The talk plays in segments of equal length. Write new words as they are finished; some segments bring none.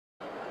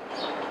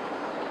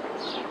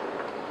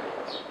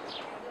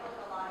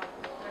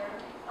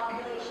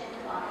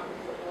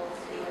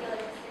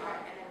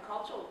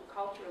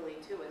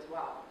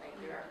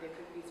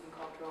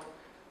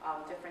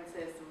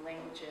differences, some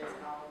languages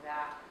and all of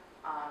that,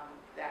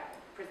 that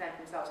present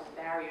themselves as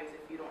barriers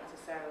if you don't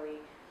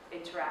necessarily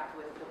interact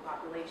with the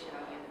population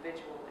or the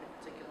individual in a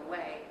particular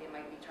way. They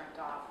might be turned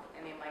off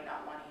and they might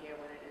not want to hear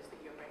what it is that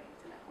you're bringing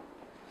to them.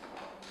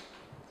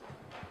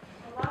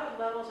 A lot of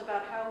levels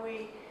about how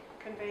we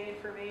convey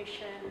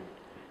information,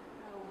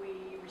 how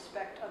we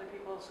respect other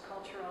people's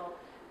cultural,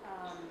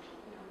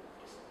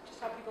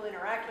 just how people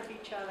interact with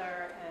each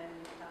other, and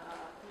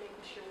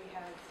making sure we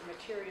have the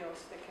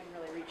materials that can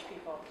really reach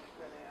people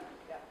where they are.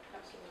 Yeah,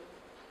 absolutely.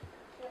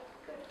 Yeah,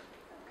 good.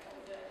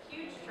 A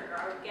huge trigger.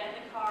 I would get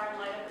in the car and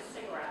light up a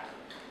cigarette.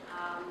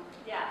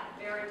 Yeah,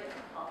 very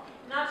difficult.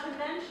 Not to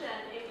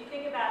mention, if you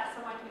think about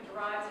someone who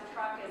drives a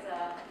truck as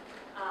a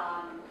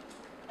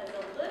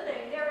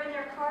living, they're in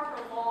their car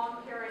for long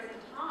periods of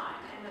time,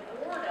 and the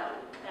boredom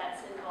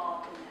that's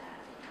involved in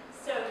that.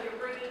 So you're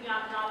bringing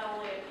up not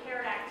only a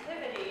paired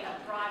activity of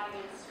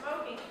driving and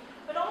smoking,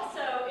 but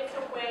also it's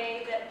a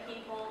way that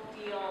people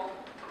feel,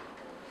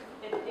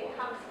 it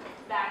comes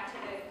back to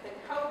the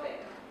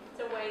coping. It's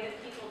a way that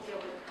people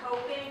deal with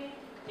coping.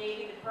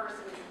 Maybe the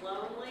person's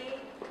lonely.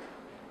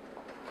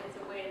 It's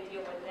a way to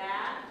deal with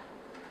that.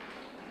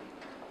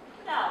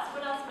 What else?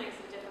 What else makes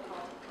it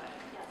difficult to quit?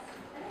 Yes?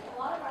 I think a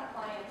lot of our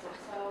clients are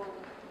so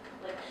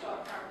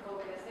short-term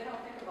focused. They don't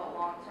think about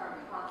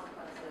long-term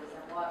consequences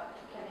and what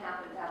can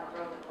happen down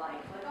the road with life.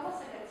 Like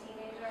almost like a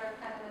teenager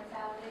kind of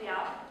mentality.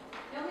 Yeah.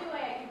 The only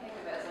way I can think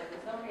of it is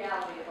there's no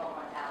reality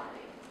about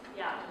mortality.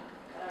 Yeah.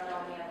 I don't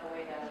know any other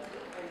way to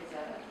phrase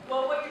it.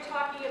 Well, what you're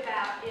talking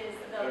about is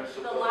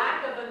the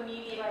lack of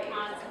immediate Right.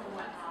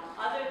 consequence.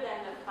 Other than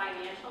the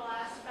financial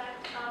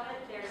aspect of it,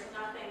 there's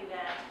nothing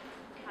that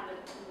kind of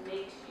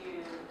makes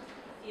you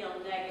feel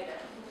negative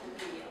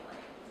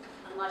immediately,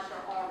 unless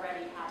you're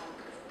already having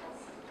physical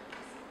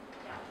symptoms.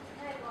 Yeah.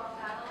 Can I go off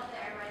that a little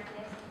bit? Everyone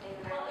thinks something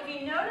Well, about if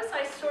you notice,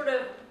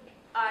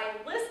 I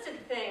listed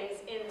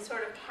things in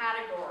sort of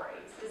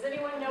categories. Does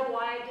anyone know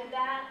why I did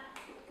that?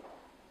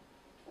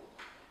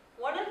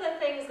 One of the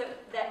things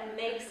that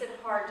makes it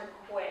hard to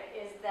quit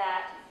is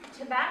that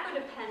tobacco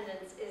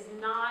dependence is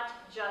not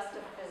just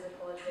a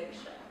physical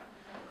addiction,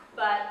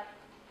 but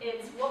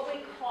it's what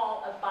we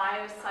call a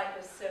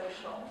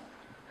biopsychosocial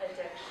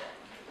addiction.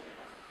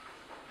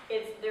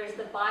 There's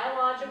the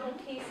biological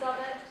piece of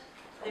it,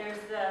 there's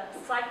the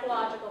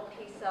psychological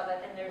piece of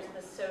it, and there's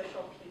the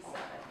social piece of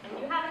it. And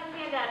you have a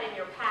handout in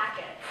your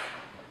packet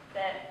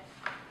that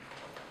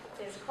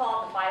is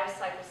called the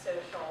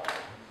biopsychosocial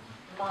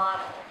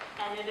model,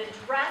 and it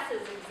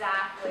addresses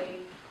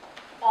exactly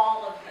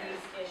all of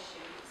these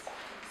issues.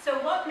 So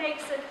what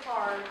makes it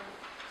hard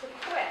to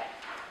quit?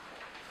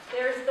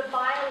 There's the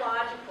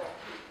biological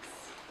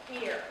piece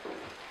here,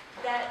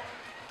 that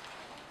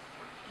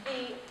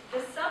the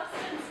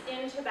substance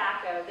in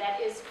tobacco that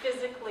is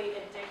physically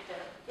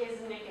addictive is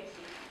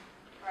nicotine,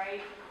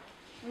 right?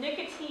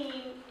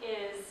 Nicotine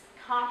is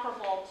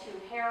comparable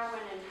to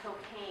heroin and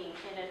cocaine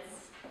in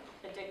its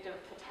addictive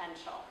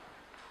potential.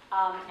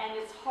 And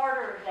it's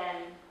harder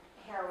than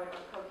heroin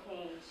or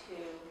cocaine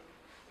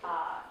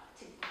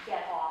to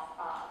get off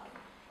of.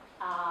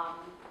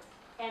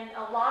 And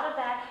a lot of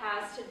that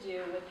has to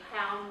do with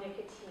how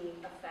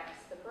nicotine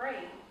affects the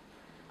brain.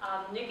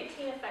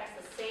 Nicotine affects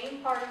the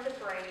same part of the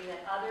brain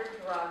that other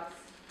drugs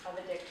of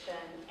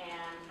addiction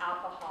and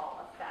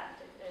alcohol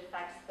affect. It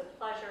affects the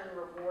pleasure and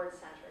reward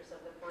centers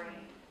of the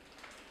brain.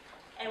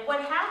 And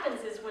what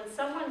happens is when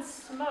someone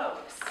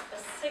smokes a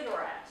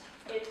cigarette,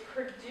 it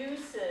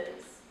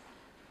produces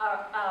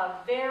a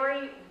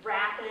very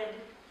rapid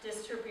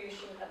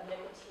distribution of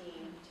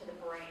nicotine to the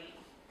brain.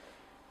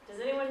 Does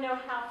anyone know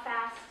how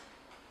fast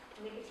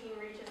nicotine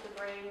reaches the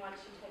brain once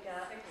you take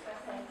a... 6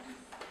 seconds.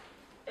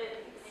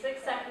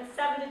 6 seconds,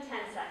 7 to 10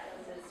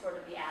 seconds is sort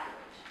of the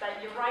average. But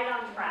you're right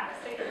on track.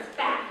 So it's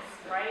fast,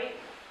 right?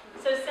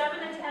 So 7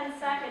 to 10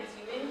 seconds,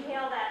 you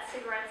inhale that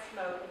cigarette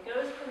smoke. It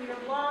goes from your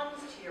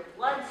lungs to your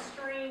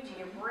bloodstream to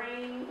your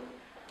brain.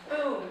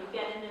 Boom, you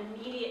get an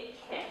immediate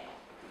kick.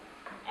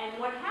 And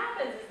what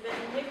happens is that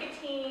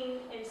nicotine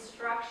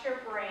instructs your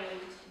brain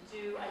to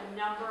do a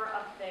number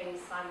of things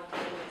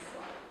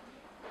simultaneously.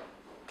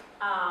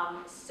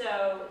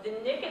 So the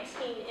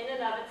nicotine in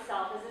and of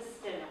itself is a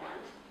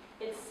stimulant.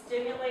 It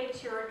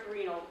stimulates your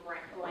adrenal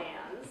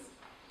glands,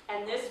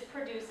 and this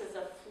produces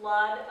a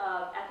flood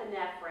of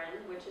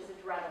epinephrine, which is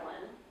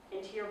adrenaline,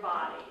 into your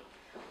body,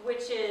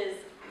 which is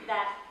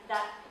that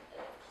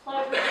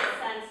pleasant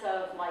sense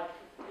of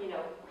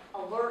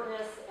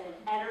alertness and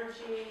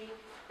energy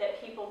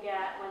that people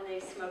get when they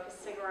smoke a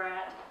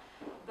cigarette.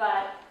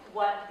 But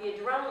what the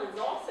adrenaline is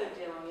also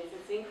doing is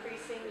it's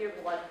increasing your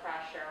blood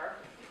pressure,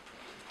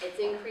 it's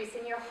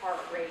increasing your heart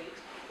rate,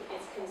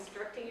 it's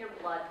constricting your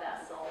blood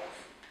vessels,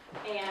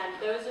 and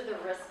those are the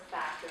risk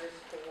factors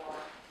for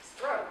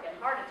stroke and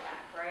heart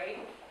attack,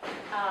 right?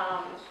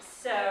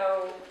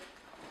 So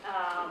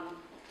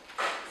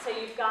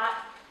you've got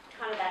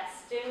kind of that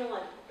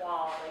stimulant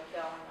wall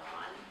going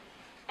on.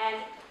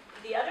 And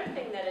the other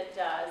thing that it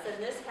does,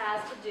 and this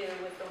has to do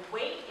with the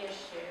weight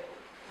issue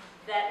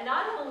that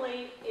not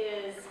only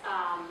is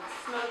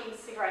smoking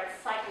cigarettes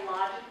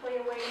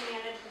psychologically a way to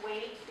manage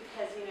weight,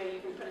 because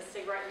you can put a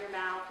cigarette in your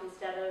mouth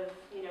instead of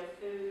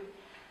food,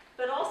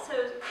 but also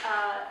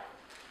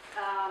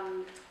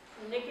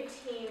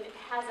nicotine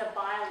has a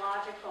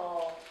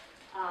biological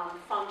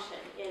function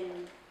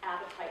in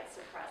appetite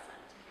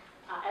suppressant,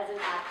 as an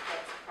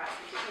appetite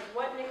suppressant, because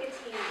what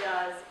nicotine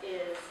does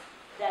is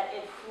that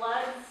it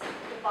floods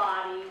the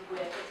body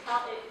with,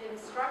 it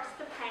instructs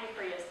the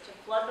pancreas to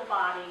flood the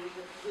body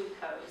with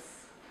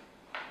glucose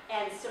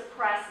and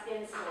suppress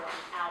insulin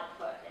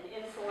output. And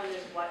insulin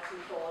is what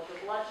controls your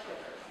blood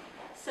sugar.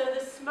 So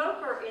the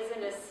smoker is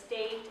in a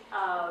state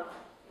of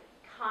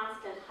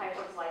constant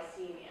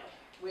hyperglycemia,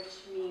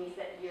 which means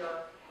that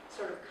you're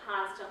sort of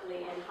constantly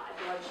in high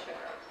blood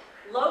sugar.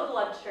 Low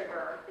blood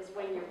sugar is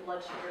when your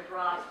blood sugar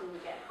drops when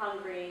you get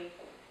hungry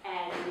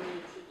and you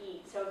need to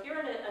eat. So if you're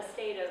in a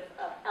state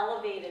of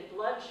elevated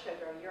blood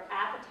sugar, your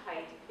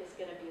appetite is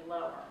going to be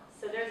lower.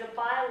 So there's a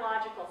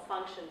biological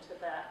function to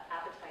the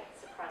appetite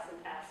suppressant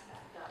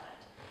aspect of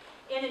it.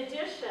 In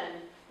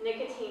addition,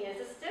 nicotine is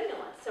a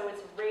stimulant, so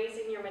it's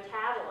raising your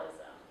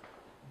metabolism.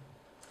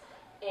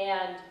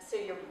 And so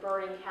you're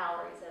burning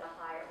calories at a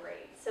higher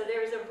rate. So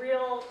there's a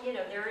real,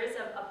 there is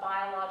a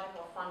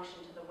biological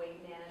function to the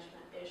weight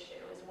management issue,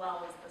 as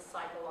well as the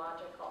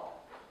psychological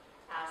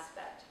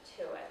aspect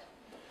to it.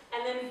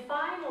 And then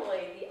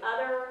finally, the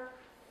other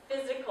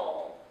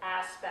physical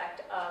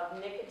aspect of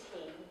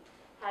nicotine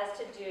has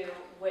to do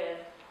with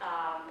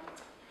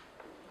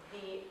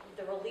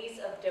the release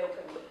of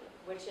dopamine,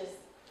 which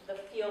is the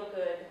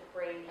feel-good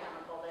brain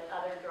chemical that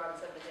other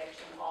drugs of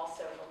addiction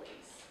also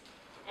release.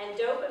 And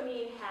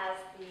dopamine has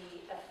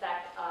the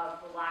effect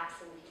of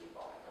relaxing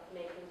people, of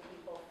making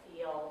people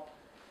feel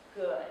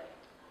good.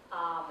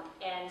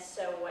 And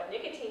so what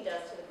nicotine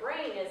does to the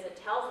brain is it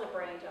tells the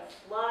brain to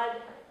flood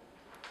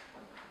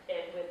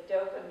it with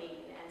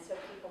dopamine, and so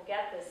people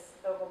get this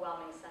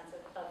overwhelming sense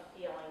of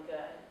feeling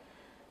good.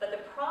 But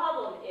the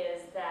problem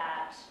is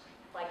that,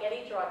 like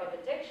any drug of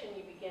addiction,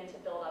 you begin to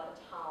build up a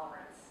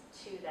tolerance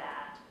to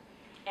that.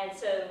 And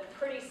so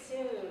pretty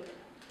soon,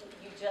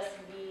 you just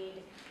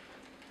need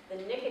the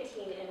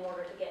nicotine in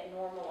order to get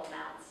normal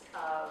amounts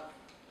of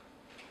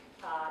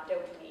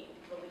dopamine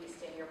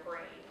released in your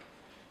brain.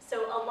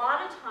 So a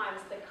lot of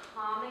times, the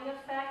calming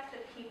effect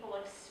that people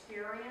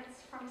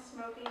experience from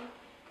smoking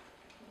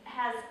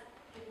has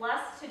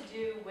less to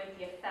do with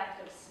the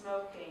effect of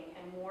smoking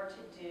and more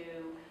to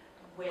do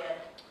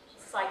with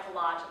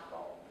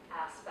psychological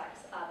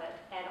aspects of it,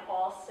 and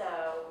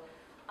also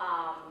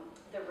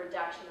the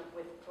reduction of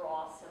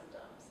withdrawal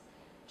symptoms.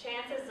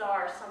 Chances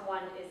are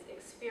someone is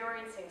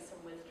experiencing some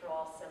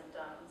withdrawal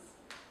symptoms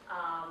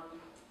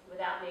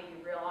without maybe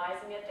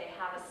realizing it. They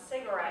have a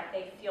cigarette,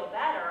 they feel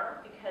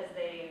better because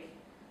they've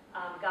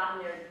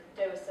gotten their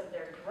dose of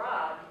their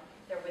drug.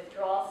 Their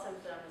withdrawal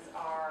symptoms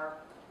are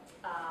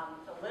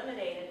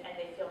eliminated and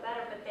they feel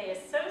better, but they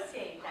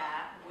associate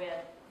that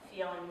with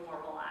feeling more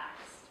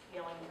relaxed,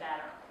 feeling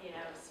better.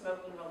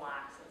 Smoking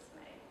relaxes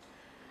me.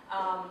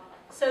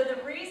 So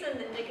the reason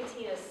that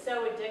nicotine is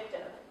so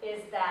addictive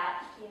is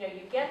that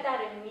you get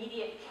that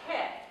immediate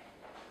kick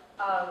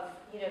of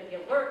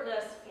the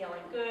alertness,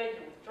 feeling good,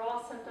 your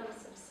withdrawal symptoms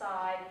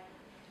subside,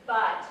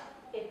 but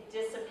it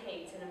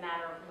dissipates in a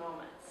matter of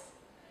moments.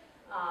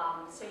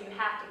 So you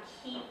have to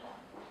keep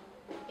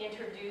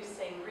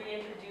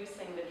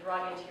reintroducing the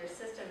drug into your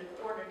system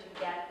in order to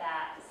get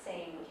that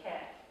same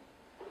kick.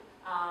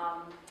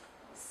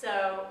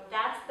 So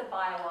that's the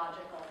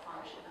biological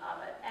function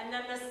of it. And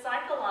then the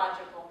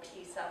psychological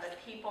piece of it,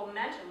 people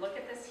mention, look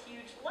at this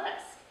huge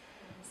list.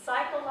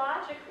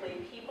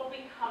 Psychologically, people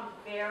become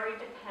very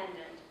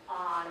dependent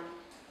on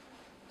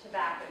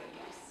tobacco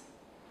use.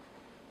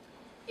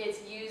 It's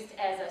used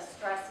as a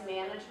stress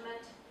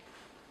management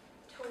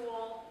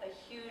tool, a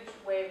huge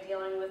way of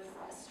dealing with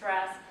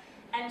stress,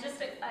 and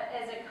just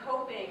as a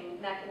coping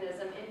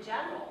mechanism in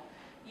general.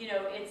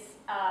 It's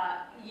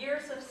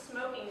years of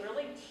smoking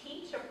really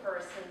teach a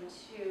person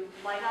to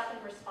light up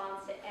in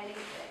response to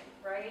anything,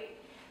 right?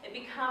 It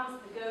becomes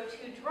the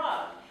go-to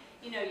drug.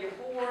 You're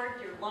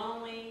bored, you're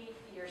lonely,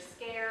 you're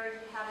scared,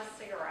 you have a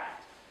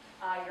cigarette.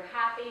 You're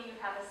happy, you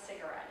have a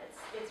cigarette.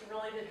 It's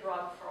really the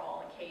drug for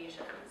all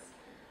occasions.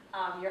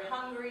 You're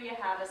hungry, you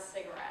have a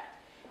cigarette.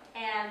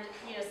 And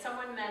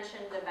someone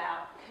mentioned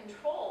about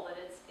control, that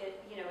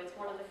it's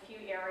one of the few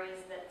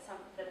areas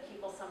that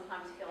people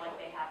sometimes feel like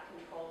they have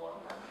control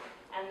over,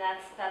 and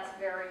that's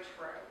very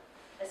true,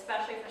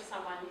 especially for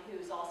someone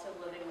who's also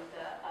living with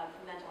a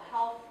mental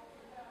health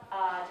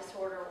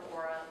disorder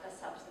or a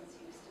substance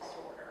use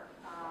disorder.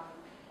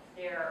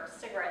 Their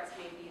cigarettes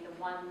may be the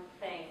one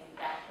thing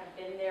that have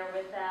been there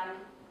with them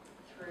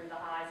through the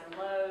highs and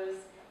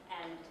lows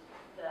and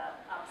the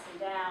ups and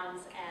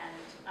downs, and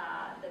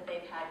that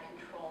they've had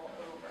control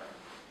over.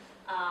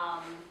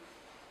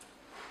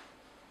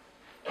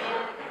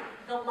 And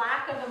the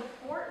lack of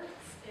importance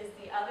is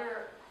the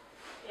other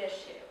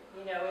issue.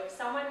 If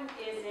someone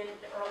is in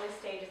the early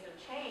stages of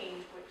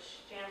change,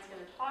 which Jan's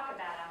going to talk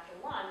about after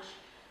lunch,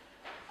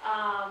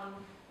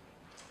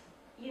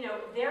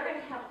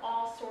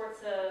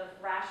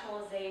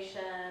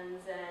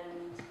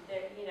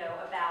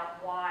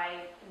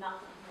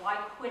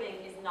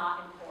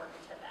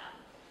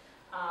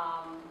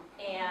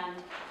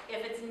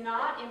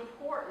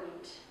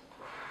 important,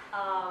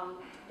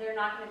 they're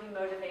not going to be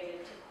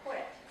motivated to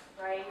quit,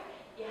 right?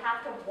 You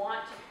have to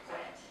want to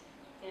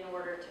quit in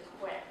order to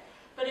quit.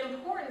 But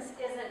importance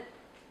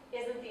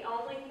isn't the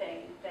only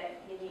thing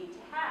that you need to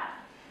have.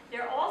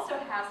 There also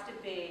has to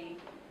be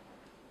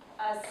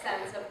a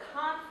sense of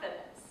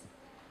confidence.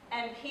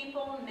 And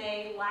people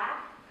may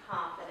lack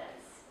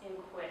confidence in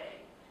quitting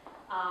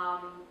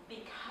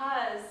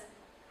because,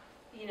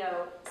 you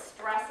know,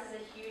 stress is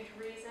a huge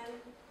reason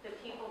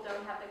that people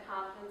don't have the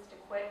confidence to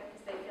quit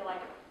because they feel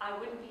like, I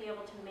wouldn't be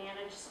able to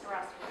manage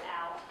stress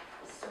without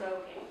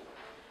smoking.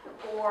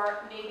 Or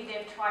maybe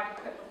they've tried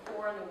to quit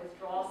before and the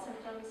withdrawal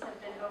symptoms have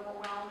been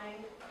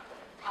overwhelming.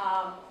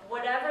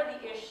 Whatever the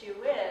issue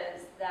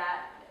is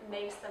that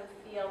makes them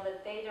feel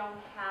that they don't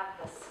have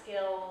the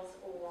skills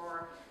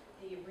or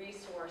the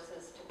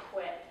resources to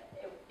quit,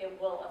 it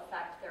will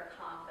affect their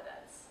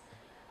confidence.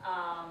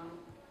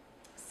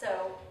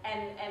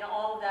 And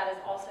all of that is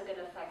also going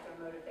to affect their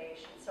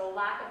motivation. So a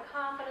lack of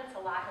confidence, a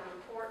lack of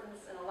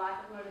importance, and a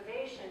lack of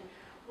motivation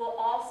will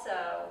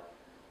also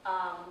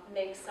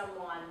make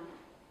someone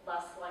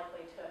less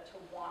likely to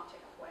want to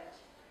quit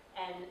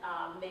and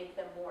make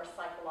them more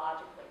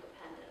psychologically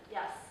dependent.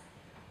 Yes?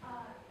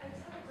 I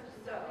just have a question.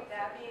 So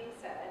that being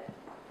said,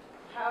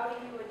 how do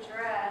you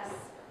address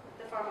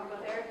the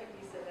pharmacotherapy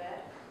piece of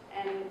it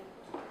and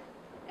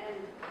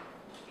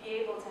be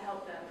able to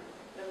help them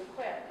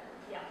quit?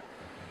 Yeah.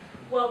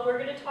 Well, we're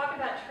going to talk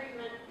about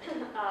treatment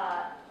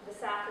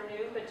this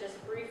afternoon, but just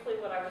briefly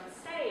what I would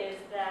say is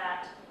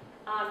that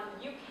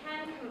you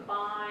can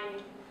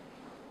combine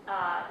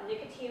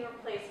nicotine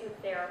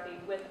replacement therapy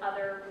with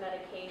other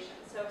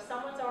medications. So if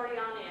someone's already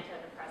on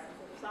antidepressants,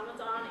 if someone's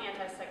on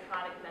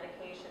antipsychotic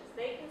medications,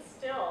 they can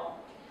still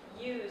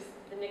use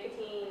the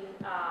nicotine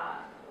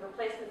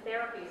replacement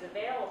therapies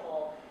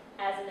available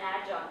as an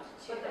adjunct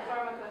to But the that.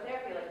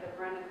 pharmacotherapy, like the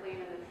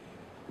varenicline,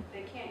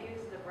 they can't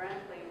use the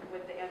varenicline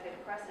with the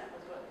antidepressant,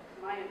 was what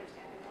my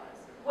understanding was.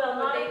 Well,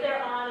 But not they if they're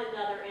can- on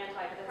another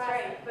antidepressant. That's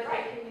right, but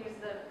Right. they can use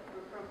the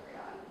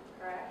bupropion,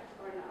 correct,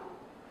 or no?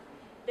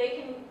 They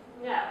can,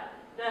 no.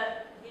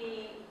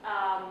 The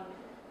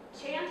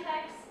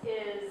Chantix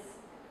is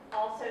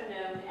also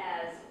known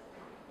as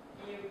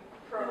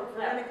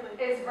Varenicline.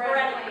 It's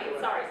varenicline.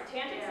 varenicline. Sorry,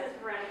 Chantix Yeah. is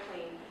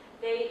varenicline.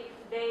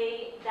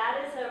 That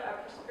is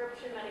a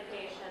prescription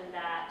medication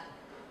that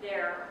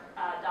their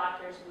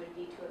doctors would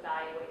need to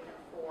evaluate them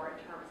for in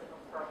terms of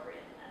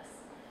appropriateness.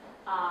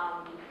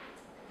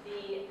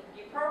 The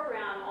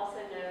bupropion, also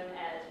known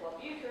as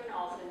Wellbutrin,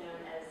 also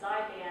known as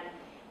Zyban,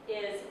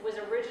 was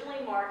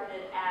originally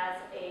marketed as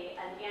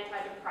an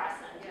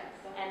antidepressant. Yes.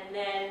 And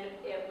then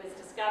it was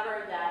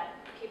discovered that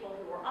people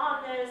who were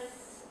on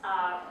this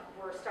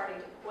were starting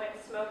to quit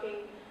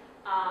smoking.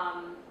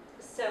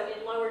 So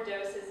in lower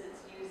doses,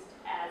 it's used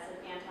as an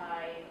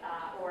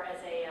or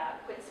as a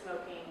quit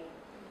smoking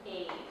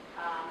aid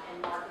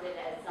and marketed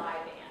as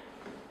Zyban.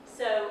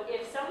 So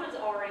if someone's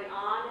already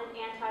on an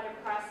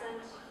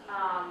antidepressant,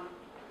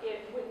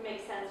 it would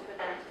make sense for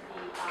them to be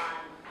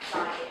on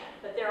Zyban.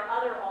 But there are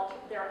other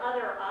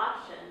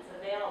options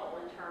available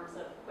in terms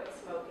of quit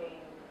smoking.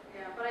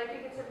 Yeah, but I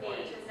think it's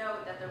important to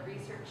note that the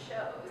research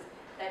shows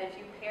that if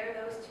you pair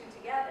those two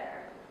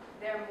together,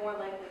 they're more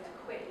likely to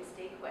quit and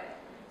stay quit.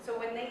 So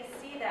when they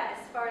see that,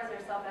 as far as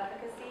their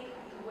self-efficacy,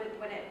 when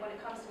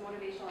it comes to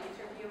motivational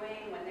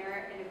interviewing, when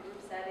they're in a group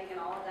setting and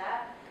all of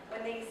that,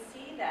 when they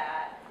see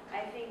that,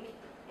 I think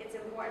it's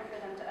important for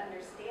them to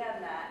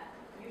understand that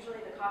usually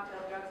the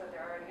cocktail drugs that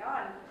they're already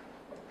on,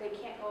 they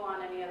can't go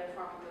on any other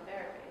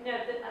pharmacotherapy. No,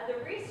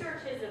 the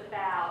research is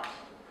about,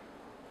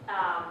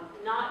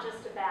 not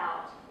just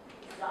about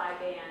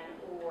Zyban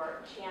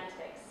or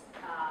Chantix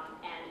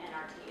and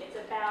NRT. It's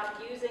about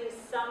using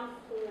some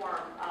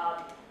form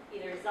of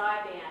either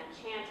Zyban,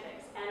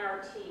 Chantix,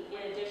 NRT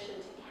in addition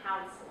to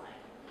counseling.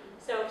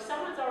 So if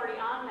someone's already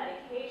on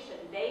medication,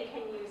 they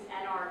can use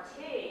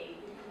NRT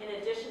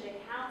in addition to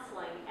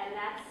counseling, and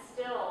that's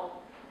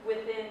still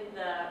within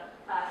the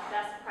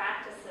best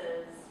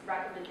practices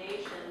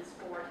recommendations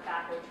for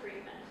tobacco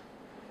treatment.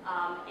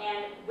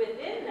 And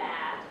within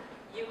that,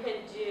 you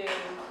can do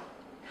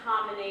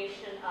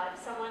combination of,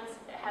 if someone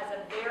has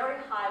a very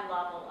high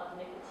level of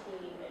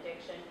nicotine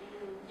addiction,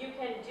 you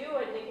can do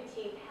a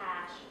nicotine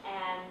patch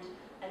and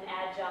an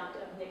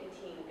adjunct of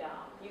nicotine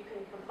gum. You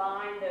can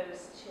combine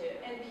those two.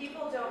 And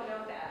people don't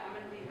know that. I'm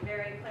going to be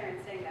very clear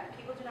in saying that.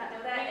 People do not know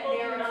that, People and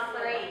they're do not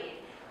know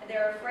afraid.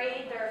 They're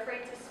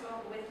afraid to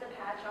smoke with the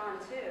patch on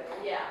too.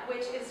 Yeah.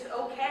 Which is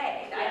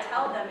okay. I Yeah.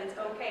 tell them it's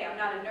okay. I'm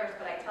not a nurse,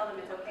 but I tell them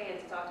it's okay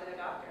and to talk to their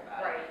doctor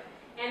about it. Right.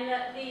 And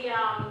the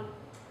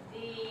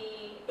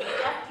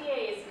FDA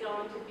is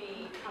going to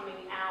be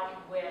coming out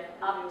with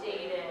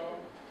updated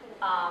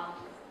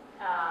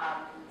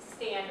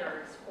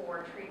standards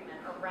for treatment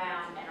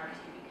around NRT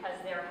because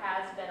there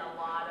has been a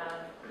lot of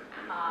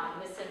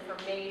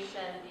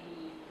misinformation.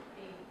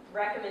 The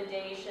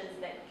recommendations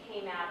that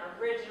came out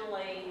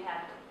originally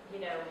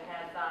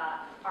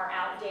are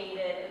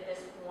outdated at this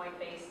point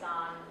based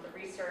on the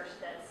research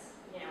that's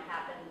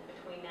happened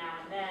between now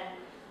and then.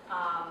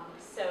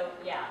 So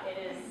yeah,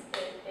 it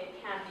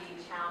can be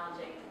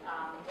challenging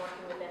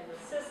working within the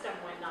system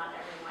when not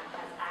everyone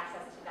has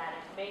access to that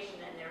information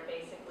and they're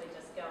basically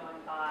just going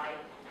by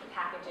the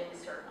package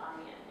insert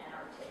on the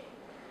NRT.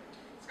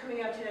 It's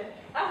coming out today.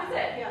 Oh, is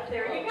it? Yeah.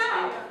 There you go.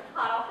 Yeah.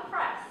 Hot off the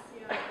press.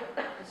 Yeah.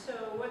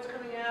 So what's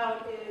coming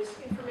out is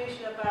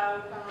information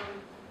about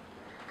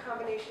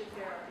combination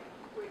therapy,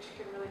 which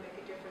can really make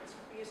a difference.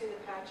 Using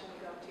the patch and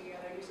the gum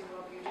together, using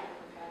Wellbutrin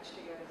and the patch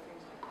together,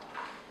 things like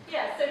that.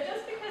 Yeah, so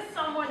just because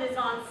someone is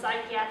on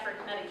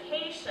psychiatric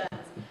medications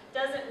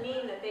doesn't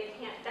mean that they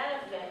can't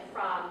benefit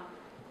from,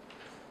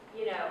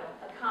 you know,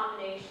 a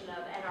combination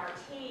of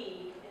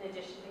NRT in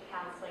addition to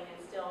counseling and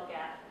still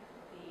get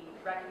the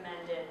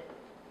recommended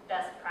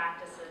best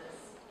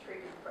practices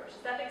treatment approach.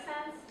 Does that make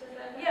sense?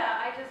 Yeah,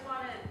 I just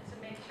wanted to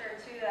make sure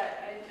too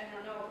that, I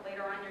don't know if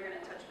later on you're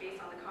going to touch base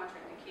on the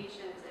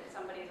contraindications if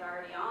somebody's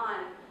already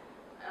on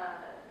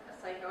a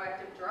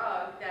psychoactive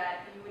drug,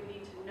 that you would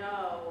need to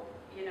know,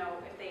 you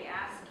know, if they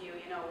ask you,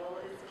 you know, will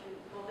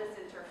this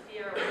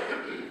interfere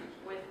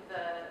with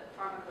the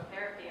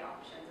pharmacotherapy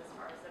options as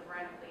far as the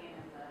varenicline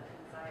and the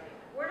anxiety?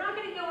 We're not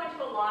going to go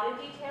into a lot of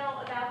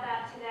detail about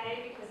that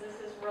today because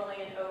this is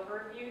really an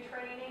overview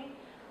training.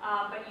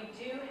 But you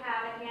do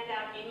have a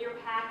handout in your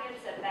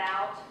packets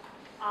about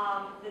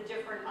the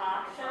different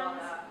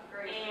options.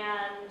 Great.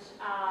 And,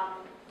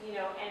 you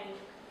know, and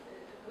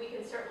we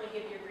can certainly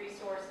give you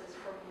resources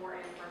for more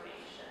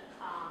information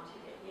to